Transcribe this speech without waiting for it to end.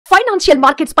Financial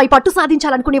markets పై పట్టు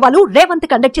సాధించాలనుకునే వాళ్ళు Revanth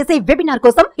conduct చేసే వెబినార్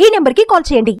కోసం ఈ నెంబర్ కి కాల్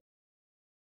చేయండి.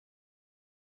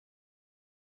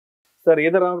 సార్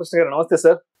ఈదర రామకృష్ణ గారు నమస్తే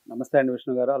సార్. నమస్తే అండి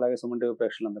విష్ణు గారు, అలాగే సుమన్ టీవీ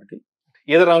ప్రేక్షకులందరికీ.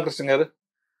 ఈదర రామకృష్ణ గారు,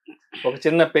 ఒక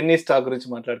చిన్న పెన్నీ స్టాక్ గురించి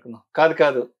మాట్లాడుకుందాం.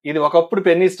 కాదు ఇది ఒకప్పుడు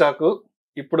పెన్నీ స్టాక్,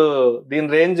 ఇప్పుడు దీని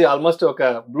రేంజ్ ఆల్మోస్ట్ ఒక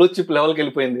బ్లూ చిప్ లెవెల్కి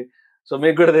వెళ్ళిపోయింది. సో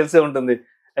మీకు కూడా తెలిసే ఉంటుంది.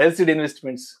 ఎల్సిడి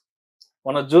ఇన్వెస్ట్మెంట్స్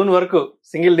మన జూన్ వరకు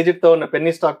సింగిల్ డిజిట్ తో ఉన్న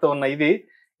పెన్నీ స్టాక్ తో ఉన్న ఇది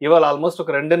ఇవాళ ఆల్మోస్ట్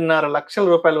ఒక 2.5 లక్షల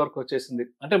రూపాయల వరకు వచ్చేసింది.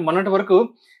 అంటే మొన్నటి వరకు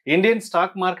ఇండియన్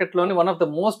స్టాక్ మార్కెట్ లోని one of the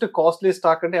most costly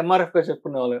stock అంటే ఎంఆర్ఎఫ్ గా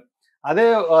చెప్పుకునే వాళ్ళు. అదే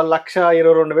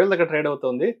 1,22,000 దగ్గర ట్రేడ్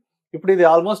అవుతుంది. ఇప్పుడు ఇది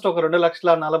ఆల్మోస్ట్ ఒక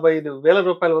 2,45,000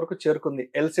 రూపాయల వరకు చేరుకుంది.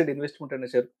 ఎల్సిడి ఇన్వెస్ట్మెంట్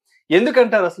అనే షేర్.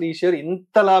 ఎందుకంటారు అసలు ఈ షేర్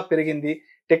ఇంతలా పెరిగింది?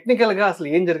 టెక్నికల్ గా అసలు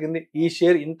ఏం జరిగింది ఈ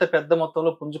షేర్ ఇంత పెద్ద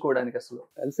మొత్తంలో పుంజుకోవడానికి? అసలు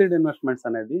ఎల్సిడి ఇన్వెస్ట్మెంట్స్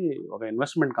అనేది ఒక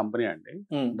ఇన్వెస్ట్మెంట్ కంపెనీ అండి.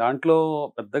 దాంట్లో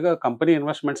పెద్దగా కంపెనీ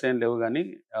ఇన్వెస్ట్మెంట్స్ ఏం లేవు, కానీ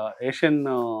ఏషియన్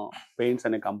పెయింట్స్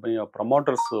అనే కంపెనీ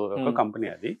ప్రమోటర్స్ యొక్క కంపెనీ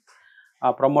అది.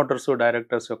 ఆ ప్రమోటర్స్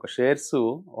డైరెక్టర్స్ యొక్క షేర్స్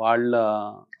వాళ్ళ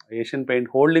ఏషియన్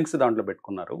పెయింట్ హోల్డింగ్స్ దాంట్లో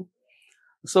పెట్టుకున్నారు.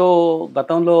 సో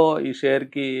గతంలో ఈ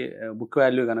షేర్కి బుక్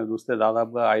వాల్యూ కనుక చూస్తే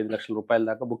దాదాపుగా 5 లక్షల రూపాయల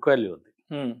దాకా బుక్ వాల్యూ ఉంది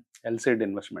ఎల్సిడి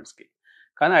ఇన్వెస్ట్మెంట్స్కి.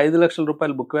 కానీ 5 లక్షల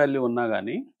రూపాయలు బుక్ వాల్యూ ఉన్నా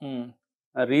కానీ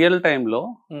రియల్ టైంలో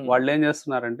వాళ్ళు ఏం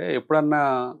చేస్తున్నారంటే, ఎప్పుడన్నా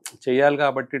చెయ్యాలి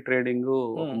కాబట్టి ట్రేడింగ్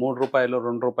 3 రూపాయలు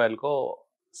 2 రూపాయలకో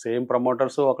సేమ్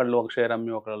ప్రమోటర్స్ ఒకళ్ళు ఒక షేర్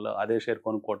అమ్మి ఒకళ్ళు అదే షేర్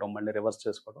కొనుక్కోవటం, మళ్ళీ రివర్స్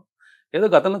చేసుకోవడం ఏదో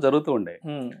గతంలో జరుగుతూ ఉండే.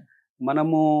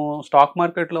 మనము స్టాక్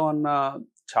మార్కెట్లో ఉన్న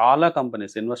చాలా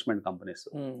companies, investment companies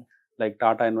like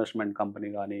Tata investment company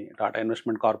కానీ, టాటా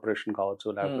ఇన్వెస్ట్మెంట్ కార్పొరేషన్ కావచ్చు,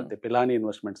 లేకపోతే పిలానీ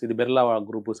ఇన్వెస్ట్మెంట్స్, ఇది బిర్లా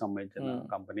గ్రూప్ సంబంధించిన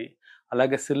కంపెనీ,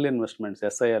 అలాగే సిల్ ఇన్వెస్ట్మెంట్స్,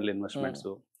 ఎస్ఐఎల్ ఇన్వెస్ట్మెంట్స్,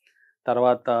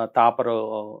 తర్వాత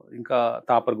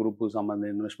తాపర్ గ్రూప్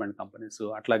సంబంధించిన ఇన్వెస్ట్మెంట్ కంపెనీస్,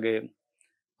 అట్లాగే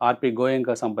ఆర్పి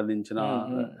గోయంకా సంబంధించిన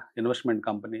investment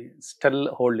company, స్టెల్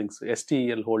holdings,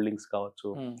 STL holdings కావచ్చు,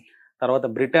 తర్వాత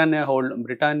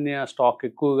బ్రిటానియా స్టాక్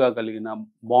ఎక్కువగా కలిగిన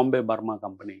బాంబే బర్మా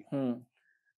కంపెనీ,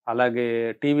 అలాగే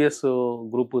టీవీఎస్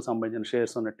గ్రూప్ సంబంధించిన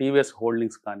షేర్స్ ఉన్న టీవీఎస్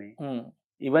హోల్డింగ్స్ కానీ,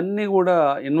 ఇవన్నీ కూడా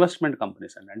ఇన్వెస్ట్మెంట్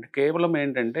కంపెనీస్ అండి. అంటే కేవలం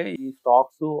ఏంటంటే ఈ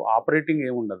స్టాక్స్ ఆపరేటింగ్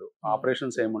ఏముండదు,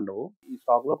 ఆపరేషన్స్ ఏముండవు. ఈ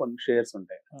స్టాక్ లో కొన్ని షేర్స్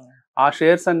ఉంటాయి. ఆ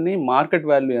షేర్స్ అన్ని మార్కెట్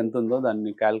వాల్యూ ఎంత ఉందో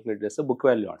దాన్ని క్యాలిక్యులేట్ చేస్తే బుక్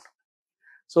వాల్యూ అంటాం.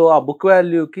 సో ఆ బుక్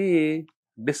వాల్యూకి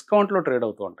డిస్కౌంట్లో ట్రేడ్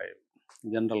అవుతూ ఉంటాయి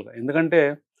జనరల్గా. ఎందుకంటే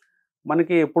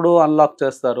మనకి ఎప్పుడు అన్లాక్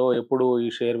చేస్తారో, ఎప్పుడు ఈ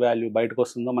షేర్ వాల్యూ బయటకు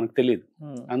వస్తుందో మనకు తెలియదు.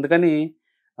 అందుకని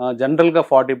జనరల్గా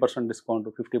 40% డిస్కౌంట్,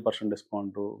 50%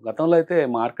 డిస్కౌంట్. గతంలో అయితే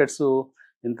మార్కెట్స్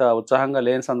ఇంత ఉత్సాహంగా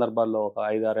లేని సందర్భాల్లో ఒక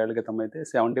 5-6 ఏళ్ల క్రితం అయితే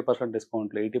 70%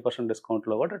 డిస్కౌంట్లు, 80%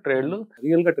 డిస్కౌంట్లో కూడా ట్రేడ్లు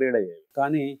రియల్గా ట్రేడ్ అయ్యాయి.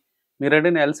 కానీ మీరు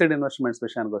అడిగిన ఎల్సిడి ఇన్వెస్ట్మెంట్స్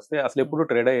విషయానికి వస్తే అసలు ఎప్పుడు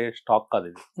ట్రేడ్ అయ్యే స్టాక్ కాదు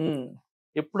ఇది.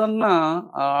 ఎప్పుడన్నా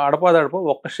అడపాదడప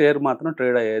ఒక్క షేర్ మాత్రం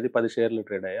ట్రేడ్ అయ్యేది, 10 షేర్లు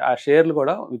ట్రేడ్ అయ్యాయి. ఆ షేర్లు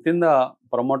కూడా విత్ ఇన్ ద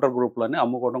ప్రమోటర్ గ్రూప్లోనే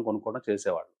అమ్ముకోవడం కొనుక్కోవడం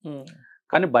చేసేవాళ్ళు.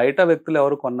 కానీ బయట వ్యక్తులు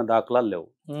ఎవరు కొన్న దాఖలాలు లేవు.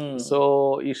 సో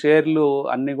ఈ షేర్లు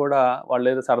అన్ని కూడా వాళ్ళు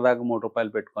ఏదో సరదాగా 3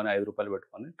 రూపాయలు పెట్టుకొని 5 రూపాయలు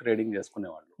పెట్టుకొని ట్రేడింగ్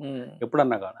చేసుకునేవాళ్ళు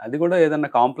ఎప్పుడన్నా. కానీ అది కూడా ఏదన్నా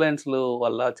కాంప్లైంట్స్ల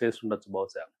వల్ల చేసి ఉండొచ్చు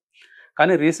బహుశా.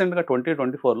 కానీ రీసెంట్గా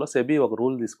 2024లో సెబీ ఒక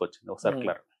రూల్ తీసుకొచ్చింది, ఒక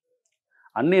సర్క్యులర్.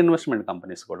 అన్ని ఇన్వెస్ట్మెంట్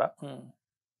కంపెనీస్ కూడా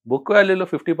బుక్ వాల్యూలో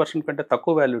 50% కంటే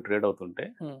తక్కువ వాల్యూ ట్రేడ్ అవుతుంటే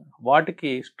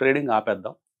వాటికి ట్రేడింగ్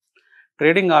ఆపేద్దాం,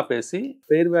 ట్రేడింగ్ ఆపేసి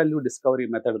ఫెయిర్ వాల్యూ డిస్కవరీ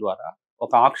మెథడ్ ద్వారా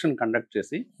ఒక ఆప్షన్ కండక్ట్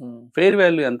చేసి ఫెయిర్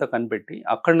వాల్యూ ఎంత కనిపెట్టి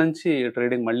అక్కడి నుంచి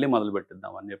ట్రేడింగ్ మళ్ళీ మొదలు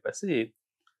పెట్టిద్దాం అని చెప్పేసి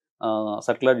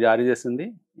సర్క్యులర్ జారీ చేసింది.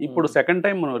 ఇప్పుడు సెకండ్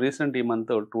టైం మనం రీసెంట్ ఈ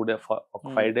మంత్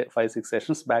 5-6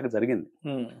 సెషన్స్ బ్యాక్ జరిగింది.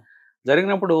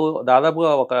 జరిగినప్పుడు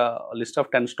దాదాపుగా ఒక లిస్ట్ ఆఫ్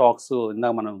 10 స్టాక్స్,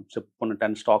 ఇందాక మనం చెప్పుకున్న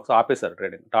 10 స్టాక్స్ ఆపేశారు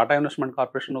trading. Tata investment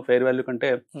corporation fair value కంటే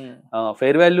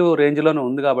ఫెయిర్ వాల్యూ రేంజ్లోనే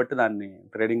ఉంది కాబట్టి దాన్ని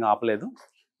ట్రేడింగ్ ఆపలేదు.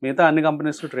 మిగతా అన్ని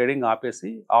కంపెనీస్ ట్రేడింగ్ ఆపేసి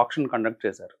ఆప్షన్ కండక్ట్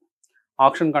చేశారు.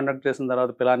 ఆప్షన్ కండక్ట్ చేసిన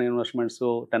తర్వాత పిలానీ ఇన్వెస్ట్మెంట్స్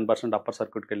 10% అప్పర్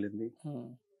సర్క్యూట్కి వెళ్ళింది.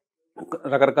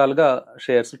 రకరకాలుగా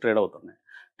షేర్స్ ట్రేడ్ అవుతున్నాయి.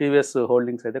 టీవీఎస్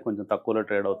హోల్డింగ్స్ అయితే కొంచెం తక్కువలో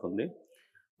ట్రేడ్ అవుతుంది.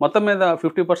 మొత్తం మీద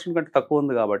 50% కంటే తక్కువ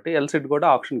ఉంది కాబట్టి ఎల్సిడ్ కూడా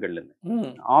ఆప్షన్కి వెళ్ళింది.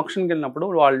 ఆప్షన్కి వెళ్ళినప్పుడు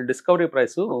వాళ్ళు డిస్కవరీ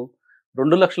ప్రైస్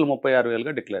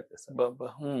 2,36,000 డిక్లేర్ చేస్తారు.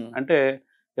 అంటే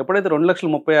ఎప్పుడైతే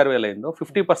 2,36,000 అయిందో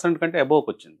 50% కంటే అబోవ్కి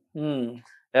వచ్చింది.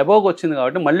 అబోవ్కి వచ్చింది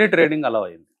కాబట్టి మళ్ళీ ట్రేడింగ్ అలౌ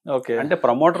అయింది. అంటే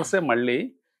ప్రమోటర్సే మళ్ళీ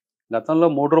గతంలో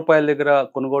 3 రూపాయల దగ్గర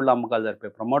కొనుగోళ్లు అమ్మకాలు జరిపే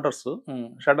ప్రమోటర్స్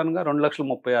సడన్ గా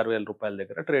 2,36,000 రూపాయల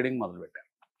దగ్గర ట్రేడింగ్ మొదలు పెట్టారు.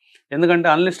 ఎందుకంటే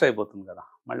అన్లిస్ట్ అయిపోతుంది కదా,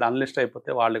 మళ్ళీ అన్లిస్ట్ అయిపోతే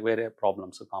వాళ్ళకి వేరే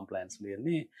ప్రాబ్లమ్స్, కాంప్లైన్స్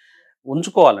ఇవన్నీ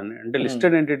ఉంచుకోవాలని, అంటే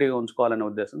లిస్టెడ్ ఎంటిటీగా ఉంచుకోవాలనే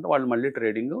ఉద్దేశంతో వాళ్ళు మళ్ళీ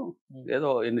ట్రేడింగ్ ఏదో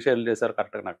ఎన్ని షేర్లు చేశారు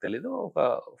కరెక్ట్గా నాకు తెలీదు, ఒక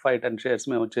 5-10 షేర్స్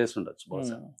మేము చేసి ఉండొచ్చు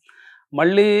బహుశా.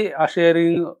 మళ్ళీ ఆ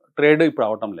షేరింగ్ ట్రేడ్ ఇప్పుడు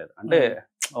అవటం లేదు. అంటే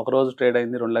ఒక రోజు ట్రేడ్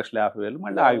అయింది 2,50,000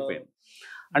 మళ్ళీ ఆగిపోయింది.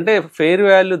 అంటే ఫెయిర్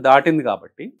వాల్యూ దాటింది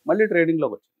కాబట్టి మళ్ళీ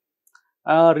ట్రేడింగ్లోకి వచ్చింది.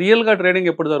 రియల్ గా ట్రేడింగ్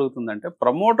ఎప్పుడు జరుగుతుందంటే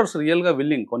ప్రమోటర్స్ రియల్ గా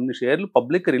విల్లింగ్ కొన్ని షేర్లు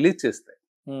పబ్లిక్ రిలీజ్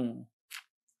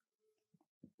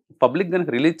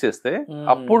చేస్తే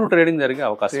అప్పుడు ట్రేడింగ్ జరిగే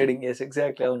అవకాశం. ట్రేడింగ్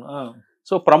ఎగ్జాక్ట్లీ అవును.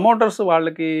 సో ప్రమోటర్స్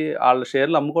వాళ్ళకి వాళ్ళ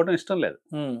షేర్లు అమ్ముకోవడం ఇష్టం లేదు.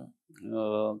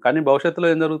 కానీ భవిష్యత్తులో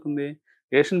ఏం జరుగుతుంది,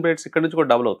 ఏషియన్ పెయింట్స్ ఇక్కడ నుంచి కూడా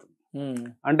డబుల్ అవుతుంది.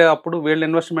 అంటే అప్పుడు వీళ్ళ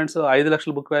ఇన్వెస్ట్మెంట్స్ 5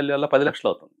 లక్షల బుక్ వాల్యూ వల్ల 10 లక్షలు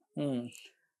అవుతుంది.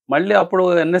 మళ్ళీ అప్పుడు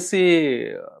ఎన్ఎస్సి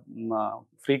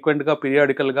ఫ్రీక్వెంట్ గా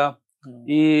పీరియాడికల్ గా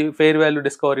ఈ ఫెయిర్ వాల్యూ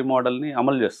డిస్కవరీ మోడల్ ని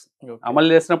అమలు చేస్తుంది. అమలు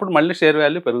చేసినప్పుడు మళ్ళీ షేర్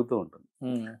వాల్యూ పెరుగుతూ ఉంటుంది.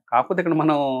 కాకపోతే ఇక్కడ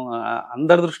మనం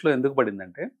అందరి దృష్టిలో ఎందుకు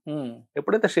పడిందంటే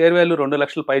ఎప్పుడైతే షేర్ వాల్యూ 2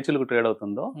 లక్షల పైచిలకు ట్రేడ్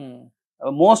అవుతుందో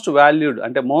మోస్ట్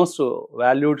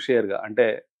వాల్యూడ్ షేర్ గా అంటే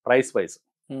ప్రైస్ వైజ్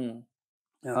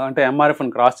అంటే ఎంఆర్ఎఫ్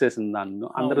క్రాస్ చేసిన దాన్ని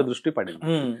అందరి దృష్టి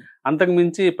పడింది. అంతకు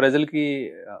మించి ప్రజలకి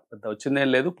పెద్ద వచ్చిందేం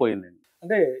లేదు, పోయిందేం.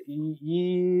 అంటే ఈ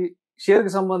షేర్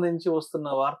కి సంబంధించి వస్తున్న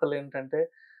వార్తలు ఏంటంటే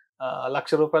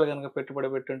 ₹1,00,000 కనుక పెట్టుబడి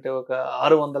పెట్టుంటే ఒక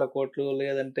 600 కోట్లు,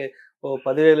 లేదంటే ఓ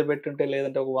 10,000 పెట్టుంటే,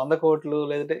 లేదంటే ఒక 100 కోట్లు,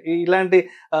 లేదంటే ఇలాంటి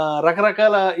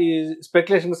రకరకాల ఈ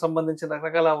స్పెక్యులేషన్ కి సంబంధించిన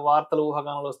రకరకాల వార్తలు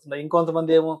ఊహాగానాలు వస్తున్నాయి.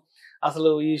 ఇంకొంతమంది ఏమో అసలు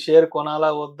ఈ షేర్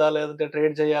కొనాలా వద్దా, లేదంటే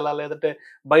ట్రేడ్ చేయాలా, లేదంటే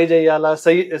బై చేయాలా,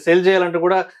 సెల్ చేయాలంటూ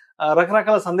కూడా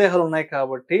రకరకాల సందేహాలు ఉన్నాయి.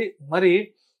 కాబట్టి మరి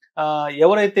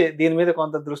ఎవరైతే దీని మీద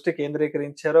కొంత దృష్టి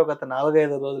కేంద్రీకరించారో గత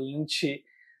 4-5 రోజుల నుంచి,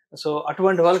 సో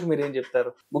అటువంటి వాళ్ళకి మీరు ఏం చెప్తారు?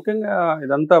 ముఖ్యంగా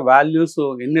ఇదంతా వాల్యూస్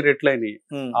ఎన్ని రెట్లయినాయి,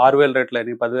 6,000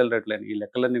 రెట్లయినాయి, 10,000 రెట్లయినాయి, ఈ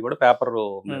లెక్కలన్నీ కూడా పేపర్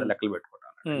మీద లెక్కలు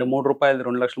పెట్టుకుంటాను. అంటే ₹3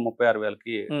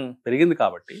 2,36,000కి పెరిగింది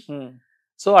కాబట్టి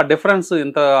సో ఆ డిఫరెన్స్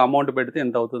ఇంత అమౌంట్ పెడితే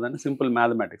ఎంత అవుతుందని సింపుల్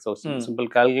మ్యాథమెటిక్స్ వస్తుంది. సింపుల్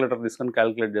క్యాలిక్యులేటర్ తీసుకొని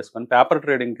క్యాలిక్యులేట్ చేసుకొని పేపర్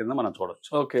ట్రేడింగ్ కింద మనం చూడొచ్చు.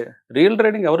 ఓకే, రియల్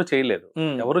ట్రేడింగ్ ఎవరు చేయలేదు,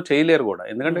 ఎవరు చేయలేరు కూడా.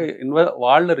 ఎందుకంటే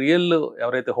వాళ్ళు రియల్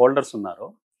ఎవరైతే హోల్డర్స్ ఉన్నారో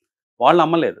వాళ్ళు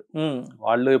అమ్మలేదు.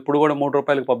 వాళ్ళు ఎప్పుడు కూడా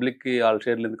 ₹3 పబ్లిక్ కి వాళ్ళ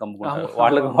షేర్లు ఎందుకు అమ్ముకుంటారు?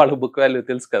 వాళ్ళకి బుక్ వాల్యూ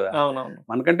తెలుసు కదా,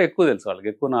 మనకంటే ఎక్కువ తెలుసు, వాళ్ళకి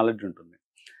ఎక్కువ నాలెడ్జ్ ఉంటుంది.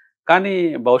 కానీ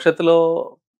భవిష్యత్తులో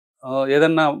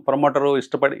ఏదన్నా ప్రమోటరు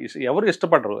ఎవరు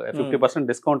ఇష్టపడరు 50%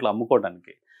 డిస్కౌంట్లు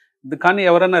అమ్ముకోవడానికి. కానీ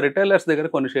ఎవరైనా రిటైలర్స్ దగ్గర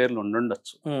కొన్ని షేర్లు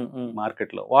ఉండొచ్చు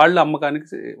మార్కెట్లో, వాళ్ళు అమ్మకానికి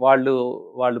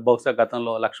వాళ్ళు బహుశా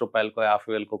గతంలో ₹1,00,000కో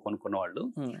 50,000కో కొనుక్కున్న వాళ్ళు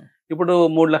ఇప్పుడు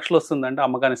 3 లక్షలు వస్తుందంటే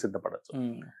అమ్మకానికి సిద్ధపడచ్చు.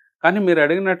 కానీ మీరు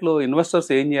అడిగినట్లు ఇన్వెస్టర్స్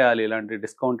ఏం చేయాలి ఇలాంటి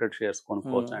డిస్కౌంటెడ్ షేర్స్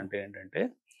కొనుక్కోవచ్చు అంటే ఏంటంటే,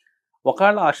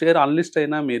 ఒకవేళ ఆ షేర్ అన్లిస్ట్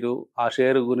అయినా మీరు ఆ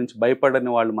షేర్ గురించి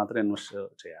భయపడని వాళ్ళు మాత్రం ఇన్వెస్ట్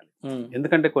చేయాలి.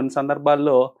 ఎందుకంటే కొన్ని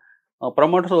సందర్భాల్లో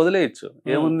ప్రమోటర్స్ వదిలేయచ్చు,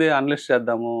 ఏముంది అన్లిస్ట్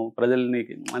చేద్దాము ప్రజల్ని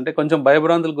అంటే కొంచెం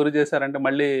భయభ్రాంతులు గురి చేశారంటే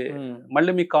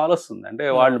మళ్ళీ మీకు కాల్ వస్తుంది. అంటే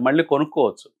వాళ్ళు మళ్ళీ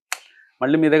కొనుక్కోవచ్చు,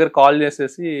 మళ్ళీ మీ దగ్గర కాల్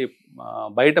చేసేసి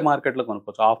బయట మార్కెట్లో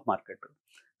కొనుక్కోవచ్చు, ఆఫ్ మార్కెట్.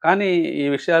 కానీ ఈ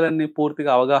విషయాలన్నీ పూర్తిగా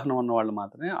అవగాహన ఉన్న వాళ్ళు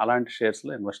మాత్రమే అలాంటి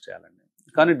షేర్స్లో ఇన్వెస్ట్ చేయాలండి.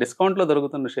 కానీ డిస్కౌంట్లో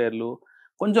దొరుకుతున్న షేర్లు,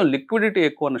 కొంచెం లిక్విడిటీ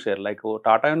ఎక్కువ ఉన్న షేర్ లైక్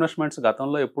టాటా ఇన్వెస్ట్మెంట్స్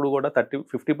గతంలో ఎప్పుడు కూడా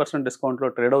 50% డిస్కౌంట్లో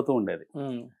ట్రేడ్ అవుతూ ఉండేది.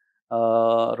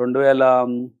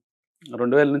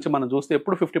 2000 నుంచి మనం చూస్తే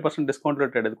ఎప్పుడు 50% డిస్కౌంట్లో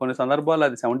ట్రేడ్ అయ్యేది. కొన్ని సందర్భాలు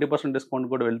అది 70% డిస్కౌంట్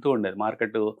కూడా వెళ్తూ ఉండేది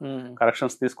మార్కెట్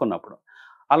కరెక్షన్స్ తీసుకున్నప్పుడు.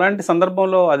 అలాంటి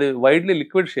సందర్భంలో అది వైడ్లీ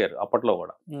లిక్విడ్ షేర్ అప్పట్లో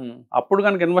కూడా. అప్పుడు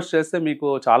కనుక ఇన్వెస్ట్ చేస్తే మీకు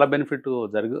చాలా బెనిఫిట్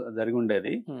జరిగి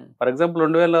ఉండేది. ఫర్ ఎగ్జాంపుల్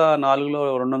 2004లో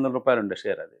 ₹200 ఉండే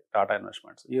షేర్ అది టాటా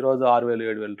ఇన్వెస్ట్మెంట్స్, ఈ రోజు 6,000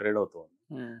 7,000 ట్రేడ్ అవుతుంది.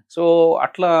 సో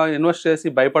అట్లా ఇన్వెస్ట్ చేసి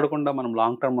భయపడకుండా మనం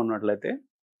లాంగ్ టర్మ్ ఉన్నట్లయితే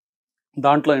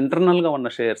దాంట్లో ఇంటర్నల్గా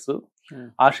ఉన్న షేర్స్,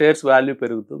 ఆ షేర్స్ వాల్యూ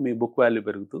పెరుగుతూ మీ బుక్ వాల్యూ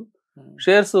పెరుగుతూ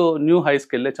షేర్స్ న్యూ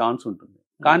హైస్కి వెళ్ళే ఛాన్స్ ఉంటుంది.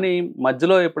 కానీ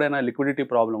మధ్యలో ఎప్పుడైనా లిక్విడిటీ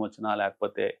ప్రాబ్లం వచ్చినా,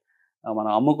 లేకపోతే మనం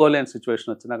అమ్ముకోలేని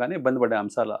సిచ్యువేషన్ వచ్చినా కానీ ఇబ్బంది పడే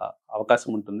అంశాల అవకాశం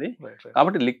ఉంటుంది.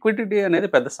 కాబట్టి లిక్విడిటీ అనేది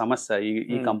పెద్ద సమస్య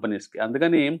ఈ కంపెనీస్కి.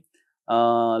 అందుకని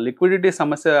లిక్విడిటీ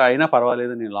సమస్య అయినా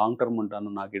పర్వాలేదు, నేను లాంగ్ టర్మ్ ఉంటాను,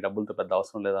 నాకు ఈ డబ్బులతో పెద్ద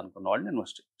అవసరం లేదనుకున్న వాళ్ళు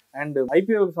ఇన్వెస్ట్. అండ్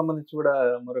ఐపీఓకి సంబంధించి కూడా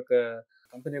మరొక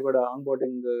కంపెనీ కూడా ఆన్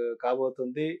బోర్డింగ్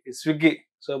కాబోతుంది, స్విగ్గీ.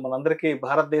 సో మనందరికీ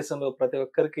భారతదేశంలో ప్రతి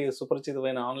ఒక్కరికి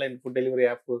సుపరిచితమైన online food delivery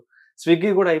app Swiggy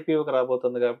కూడా ఐపీఓకి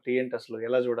రాబోతుంది. కాబట్టి ఏంటి అసలు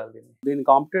ఎలా చూడాలి దీని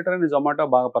కాంపిటీటర్ అని జొమాటో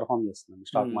బాగా పర్ఫామ్ చేస్తుంది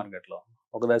స్టాక్ మార్కెట్లో.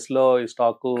 ఒక దశలో ఈ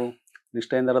స్టాక్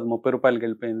లిస్ట్ అయిన తర్వాత ₹30కి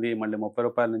వెళ్ళిపోయింది, మళ్ళీ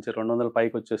 ₹30 నుంచి 200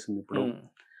 పైకి వచ్చేసింది ఇప్పుడు.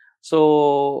 సో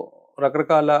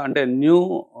రకరకాల అంటే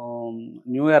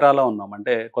న్యూ ఎరాలో ఉన్నాం,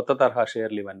 అంటే కొత్త తరహా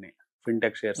షేర్లు ఇవన్నీ,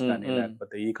 ఫిన్టెక్ షేర్స్ కానీ,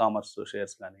 లేకపోతే ఈ కామర్స్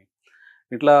షేర్స్ కానీ,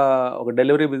 ఇట్లా ఒక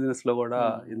డెలివరీ బిజినెస్లో కూడా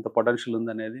ఇంత పొటెన్షియల్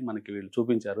ఉందనేది మనకి వీళ్ళు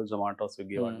చూపించారు జొమాటో,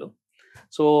 స్విగ్గీ వాళ్ళు.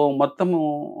 సో మొత్తము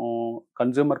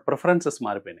కన్జ్యూమర్ ప్రిఫరెన్సెస్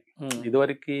మారిపోయినాయి.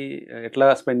 ఇదివరకు ఎట్లా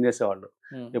స్పెండ్ చేసేవాళ్ళు,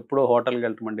 ఎప్పుడో హోటల్కి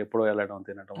వెళ్ళటం, ఎప్పుడో వెళ్ళడం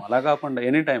తినడం, అలా కాకుండా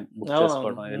ఎనీ టైం బుక్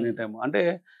చేసుకోవడం, ఎనీ టైం. అంటే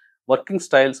వర్కింగ్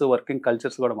స్టైల్స్, వర్కింగ్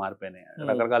కల్చర్స్ కూడా మారిపోయినాయి.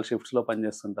 రకరకాల షిఫ్ట్స్లో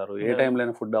పనిచేస్తుంటారు, ఏ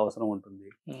టైంలో ఫుడ్ అవసరం ఉంటుంది.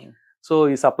 సో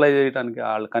ఈ సప్లై చేయడానికి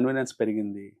వాళ్ళ కన్వీనియన్స్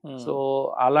పెరిగింది. సో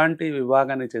అలాంటి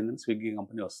విభాగానికి చెందిన స్విగ్గీ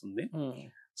కంపెనీ వస్తుంది.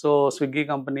 సో స్విగ్గీ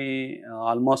కంపెనీ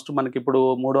ఆల్మోస్ట్ మనకి ఇప్పుడు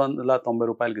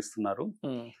 ₹390కి ఇస్తున్నారు.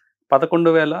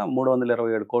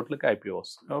 11,327 కోట్లకి ఐపీఓ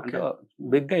వస్తుంది. ఓకే. అంటే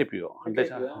బిగ్ ఐపీఓ, అంటే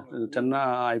చిన్న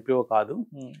ఐపీఓ కాదు.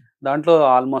 ఉమ్, దాంట్లో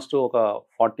ఆల్మోస్ట్ ఒక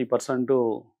 40%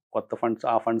 కొత్త ఫండ్స్,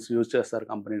 ఆ ఫండ్స్ యూజ్ చేస్తారు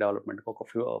కంపెనీ డెవలప్మెంట్కి. ఒక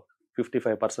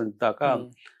 55% దాకా ఉమ్,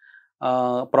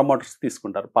 ప్రమోటర్స్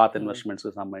తీసుకుంటారు. పాత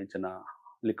ఇన్వెస్ట్మెంట్స్కి సంబంధించిన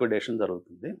లిక్విడేషన్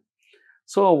జరుగుతుంది.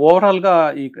 సో ఓవరాల్గా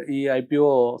ఈ ఐపీఓ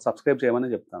సబ్స్క్రైబ్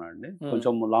చేయమని చెప్తానండి.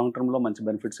 కొంచెం లాంగ్ టర్మ్లో మంచి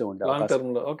బెనిఫిట్స్ ఉండే లాంగ్ అవకాశం.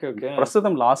 టర్మ్ లో. Okay okay.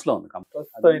 ప్రస్తుతం లాస్లో ఉంది కంపెనీ.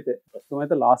 ప్రస్తుతం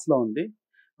అయితే లాస్లో ఉంది.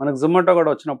 మనకు జొమాటో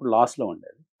కూడా వచ్చినప్పుడు లాస్లో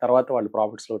ఉండేది, తర్వాత వాళ్ళు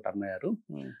ప్రాఫిట్స్లో టర్న్ అయ్యారు.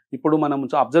 ఇప్పుడు మనం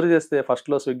అబ్జర్వ్ చేస్తే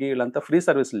ఫస్ట్లో స్విగ్గీ వీళ్ళంతా ఫ్రీ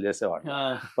సర్వీసులు చేసేవాళ్ళు.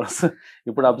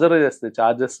 ఇప్పుడు అబ్జర్వ్ చేస్తే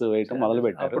ఛార్జెస్ వేయటం మొదలు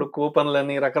పెట్టారు. అప్పుడు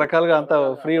కూపన్లని రకరకాలుగా అంతా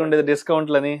ఫ్రీ ఉండేది,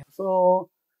 డిస్కౌంట్లని. సో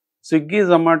స్విగ్గీ,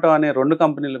 జొమాటో అనే 2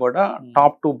 కంపెనీలు కూడా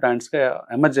టాప్ 2 బ్రాండ్స్ గా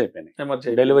ఎమర్జ్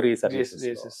అయిపోయినాయి delivery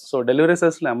services. So delivery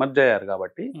service లో ఎమర్జ్ అయ్యారు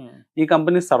కాబట్టి ఈ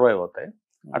కంపెనీస్ సర్వైవ్ అవుతాయి.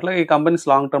 అట్లా ఈ కంపెనీస్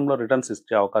లాంగ్ టర్మ్ లో రిటర్న్స్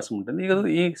ఇచ్చే అవకాశం ఉంటుంది.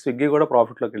 ఈ స్విగ్గీ కూడా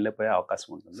ప్రాఫిట్ లోకి వెళ్ళిపోయే అవకాశం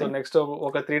ఉంటుంది. సో నెక్స్ట్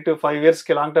ఒక 3 to 5 years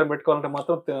కి లాంగ్ టర్మ్ పెట్టుకోవాలంటే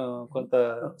మాత్రం కొంత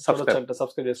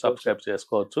సబ్స్క్రైబ్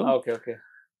చేసుకోవచ్చు. Okay okay.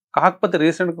 కాకపోతే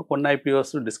రీసెంట్ గా కొన్ని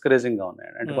ఐపీఓస్ డిస్కరేజింగ్ గా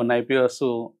ఉన్నాయి. అంటే కొన్ని ఐపీఓస్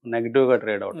నెగిటివ్ గా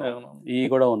ట్రేడ్ అవుతాయి, ఇవి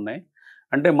కూడా ఉన్నాయి.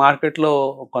 అంటే మార్కెట్లో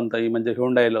కొంత ఈ మధ్య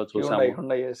హ్యుండాయిలో చూసాము,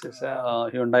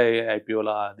 హ్యుండాయ్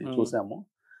ఐపీఓలో అది చూసాము.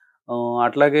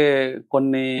 అట్లాగే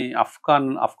కొన్ని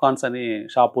అఫ్ఘాన్స్ అని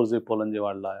షాపూర్జీ పోలంజీ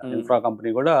వాళ్ళ ఇన్ఫ్రా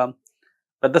కంపెనీ కూడా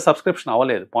పెద్ద సబ్స్క్రిప్షన్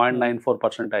అవ్వలేదు,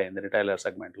 0.94% అయింది రిటైలర్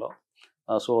సెగ్మెంట్లో.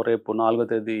 సో రేపు 4వ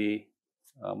తేదీ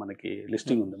మనకి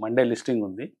లిస్టింగ్ ఉంది, మండే లిస్టింగ్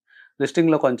ఉంది.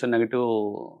 లిస్టింగ్లో కొంచెం నెగిటివ్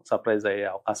సర్ప్రైజ్ అయ్యే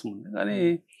అవకాశం ఉంది. కానీ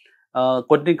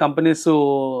కొన్ని కంపెనీస్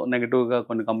నెగిటివ్గా,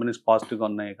 కొన్ని కంపెనీస్ పాజిటివ్గా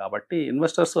ఉన్నాయి. కాబట్టి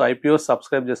ఇన్వెస్టర్స్ ఐపీఓస్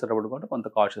సబ్స్క్రైబ్ చేసేటప్పుడు కూడా కొంత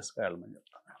కాషియస్గా వెళ్ళమని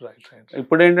చెప్తాను.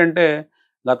 ఇప్పుడు ఏంటంటే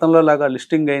గతంలో లాగా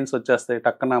లిస్టింగ్ గెయిన్స్ వచ్చేస్తాయి,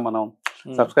 టక్కన మనం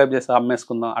సబ్స్క్రైబ్ చేసి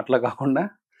అమ్మేసుకుందాం అట్లా కాకుండా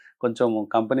కొంచెం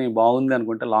కంపెనీ బాగుంది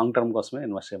అనుకుంటే లాంగ్ టర్మ్ కోసమే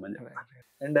ఇన్వెస్ట్ చేయమని చెప్తాను.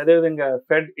 అండ్ అదేవిధంగా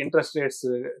ఫెడ్ ఇంట్రెస్ట్ రేట్స్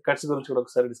కట్స్ గురించి కూడా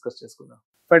ఒకసారి డిస్కస్ చేసుకుందాం.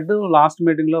 ఫెడ్ లాస్ట్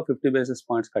మీటింగ్లో 50 basis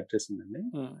points కట్ చేసిందండి.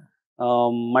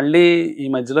 మళ్ళీ ఈ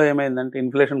మధ్యలో ఏమైందంటే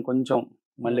ఇన్ఫ్లేషన్ కొంచెం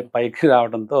మళ్ళీ పైకి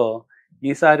రావడంతో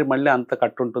ఈసారి మళ్ళీ అంత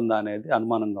కట్ ఉంటుందా అనేది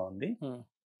అనుమానంగా ఉంది.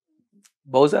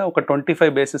 బహుశా ఒక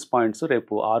 25 basis points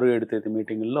రేపు 6-7 తేదీ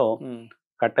మీటింగ్లో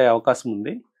కట్ అయ్యే అవకాశం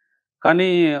ఉంది. కానీ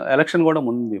ఎలక్షన్ కూడా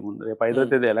ఉంది, రేపు 5వ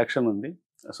తేదీ ఎలక్షన్ ఉంది.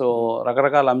 సో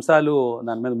రకరకాల అంశాలు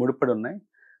దాని మీద ముడిపడి ఉన్నాయి.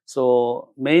 సో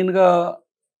మెయిన్గా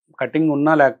కటింగ్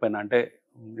ఉన్నా లేకపోయినా, అంటే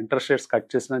ఇంట్రెస్ట్ రేట్స్ కట్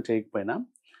చేసినా చేయకపోయినా,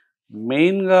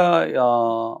 మెయిన్గా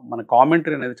మన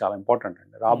కామెంటరీ అనేది చాలా ఇంపార్టెంట్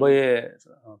అండి. రాబోయే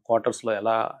క్వార్టర్స్లో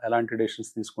ఎలాంటి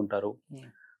డెసిషన్స్ తీసుకుంటారు,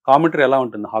 కామెంటరీ ఎలా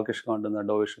ఉంటుంది, హాకిష్గా ఉంటుందా,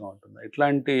 డోవిష్గా ఉంటుందా,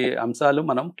 ఇట్లాంటి అంశాలు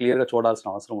మనం క్లియర్గా చూడాల్సిన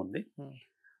అవసరం ఉంది.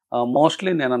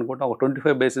 మోస్ట్లీ నేను అనుకుంటా ఒక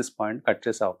 25 basis point కట్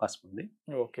చేసే అవకాశం ఉంది.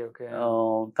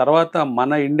 తర్వాత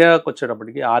మన ఇండియాకి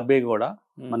వచ్చేటప్పటికి ఆర్బీఐ కూడా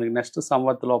మనకి నెక్స్ట్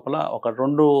సంవత్సరం లోపల ఒక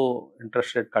 2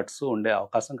 ఇంట్రెస్ట్ రేట్ కట్స్ ఉండే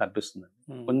అవకాశం కనిపిస్తుంది.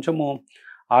 కొంచెము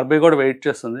ఆర్బీఐ కూడా వెయిట్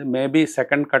చేస్తుంది. మేబీ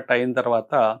సెకండ్ కట్ అయిన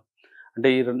తర్వాత, అంటే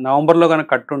ఈ నవంబర్లో కనుక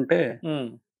కట్ ఉంటే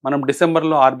మనం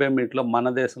డిసెంబర్లో ఆర్బీఐ మీట్లో మన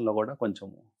దేశంలో కూడా కొంచెం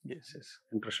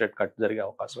ఇంట్రెస్ట్ రేట్ కట్ జరిగే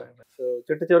అవకాశం. సో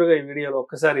చివరిగా ఈ వీడియోలో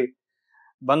ఒక్కసారి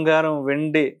బంగారం,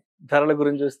 వెండి ధరల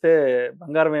గురించి చూస్తే,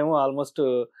 బంగారం ఏమో ఆల్మోస్ట్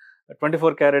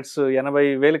 24 carats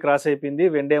 80,000 క్రాస్ అయిపోయింది,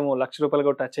 వెండి ఏమో ₹1,00,000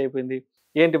 కూడా టచ్ అయిపోయింది.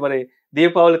 ఏంటి మరి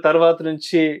దీపావళి తర్వాత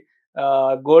నుంచి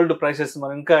గోల్డ్ ప్రైసెస్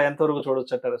మనం ఇంకా ఎంతవరకు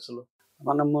చూడొచ్చు అంటారు? అసలు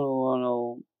మనము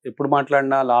ఎప్పుడు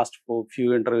మాట్లాడినా లాస్ట్ ఫ్యూ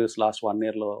ఇంటర్వ్యూస్ లాస్ట్ 1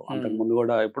 yearలో, అంతకు ముందు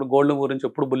కూడా ఎప్పుడు గోల్డ్ గురించి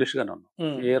ఎప్పుడు బుల్లిష్గానే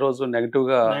ఉన్నాం, ఏ రోజు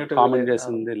నెగిటివ్గా కామెంట్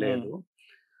చేసింది లేదు.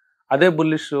 అదే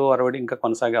బుల్లిష్ అరవడి ఇంకా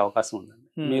కొనసాగే అవకాశం ఉందండి.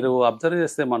 మీరు అబ్జర్వ్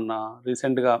చేస్తే మొన్న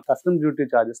రీసెంట్గా కస్టమ్ డ్యూటీ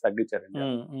ఛార్జెస్ తగ్గించారండి.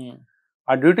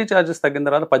 ఆ డ్యూటీ ఛార్జెస్ తగ్గిన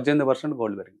తర్వాత 18%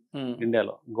 గోల్డ్ పెరిగింది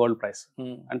ఇండియాలో, గోల్డ్ ప్రైస్.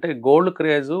 అంటే గోల్డ్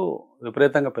క్రేజ్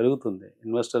విపరీతంగా పెరుగుతుంది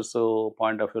ఇన్వెస్టర్స్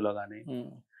పాయింట్ ఆఫ్ వ్యూలో. కానీ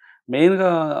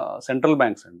మెయిన్గా సెంట్రల్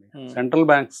బ్యాంక్స్ అండి, సెంట్రల్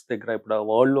బ్యాంక్స్ దగ్గర ఇప్పుడు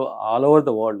world, all over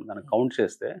the world కనుక కౌంట్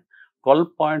చేస్తే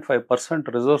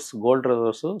 12.5% reserves, gold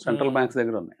reserves central banks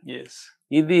దగ్గర ఉన్నాయి.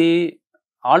 ఇది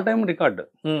ఆల్ టైమ్ రికార్డ్.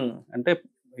 అంటే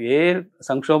ఏ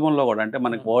సంక్షోభంలో కూడా, అంటే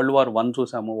మనకి World War I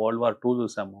చూసాము, World War II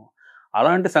చూసాము,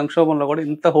 అలాంటి సంక్షోభంలో కూడా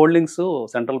ఇంత హోల్డింగ్స్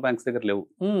సెంట్రల్ బ్యాంక్స్ దగ్గర లేవు.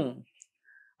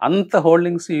 అంత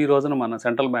హోల్డింగ్స్ ఈ రోజున మన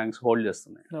సెంట్రల్ బ్యాంక్స్ హోల్డ్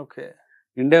చేస్తున్నాయి.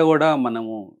 ఇండియా కూడా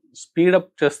మనము స్పీడప్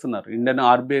చేస్తున్నారు, ఇండియన్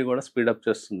ఆర్బీఐ కూడా స్పీడప్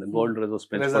చేస్తుంది గోల్డ్ రిజర్వ్స్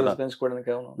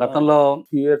పెంచుకోవడానికి. గతంలో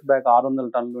ఫ్యూ ఇయర్స్ బ్యాక్ 600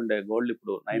 టన్నులు ఉండే గోల్డ్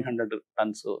ఇప్పుడు 900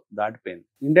 tons దాటిపోయింది.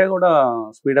 ఇండియా కూడా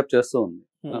స్పీడప్ చేస్తూ ఉంది.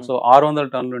 సో 600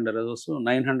 టన్నులు ఉండే రిజర్వ్స్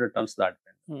 900 tons దాటిపోయింది.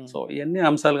 సో ఇవన్నీ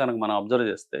అంశాలు కనుక మనం అబ్జర్వ్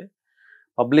చేస్తే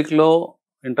పబ్లిక్లో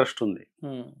ఇంట్రెస్ట్ ఉంది,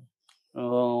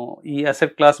 ఈ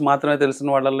అసెట్ క్లాస్ మాత్రమే తెలిసిన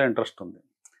వాళ్ళల్లో ఇంట్రెస్ట్ ఉంది,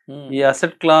 ఈ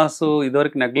అసెట్ క్లాస్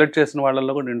ఇదివరకు నెగ్లెక్ట్ చేసిన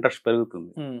వాళ్ళల్లో కూడా ఇంట్రెస్ట్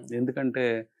పెరుగుతుంది. ఎందుకంటే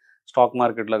స్టాక్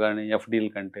మార్కెట్లో కానీ ఎఫ్డీల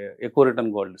కంటే ఎక్కువ రిటర్న్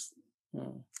గోల్డ్ ఇస్తుంది.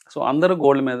 సో అందరూ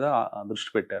గోల్డ్ మీద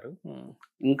దృష్టి పెట్టారు.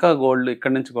 ఇంకా గోల్డ్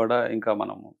ఇక్కడ నుంచి కూడా ఇంకా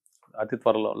మనం అతి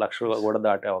త్వరలో 1,00,000 కూడా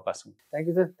దాటే అవకాశం. Thank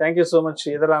you sir. Thank you so much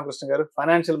ఎదర రామకృష్ణ గారు.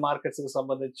 ఫైనాన్షియల్ మార్కెట్స్ కి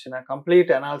సంబంధించిన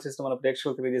కంప్లీట్ అనాలిసిస్ మన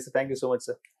ప్రేక్షకులకు తెలియజేసి thank you so much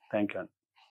sir. Thank you అండి.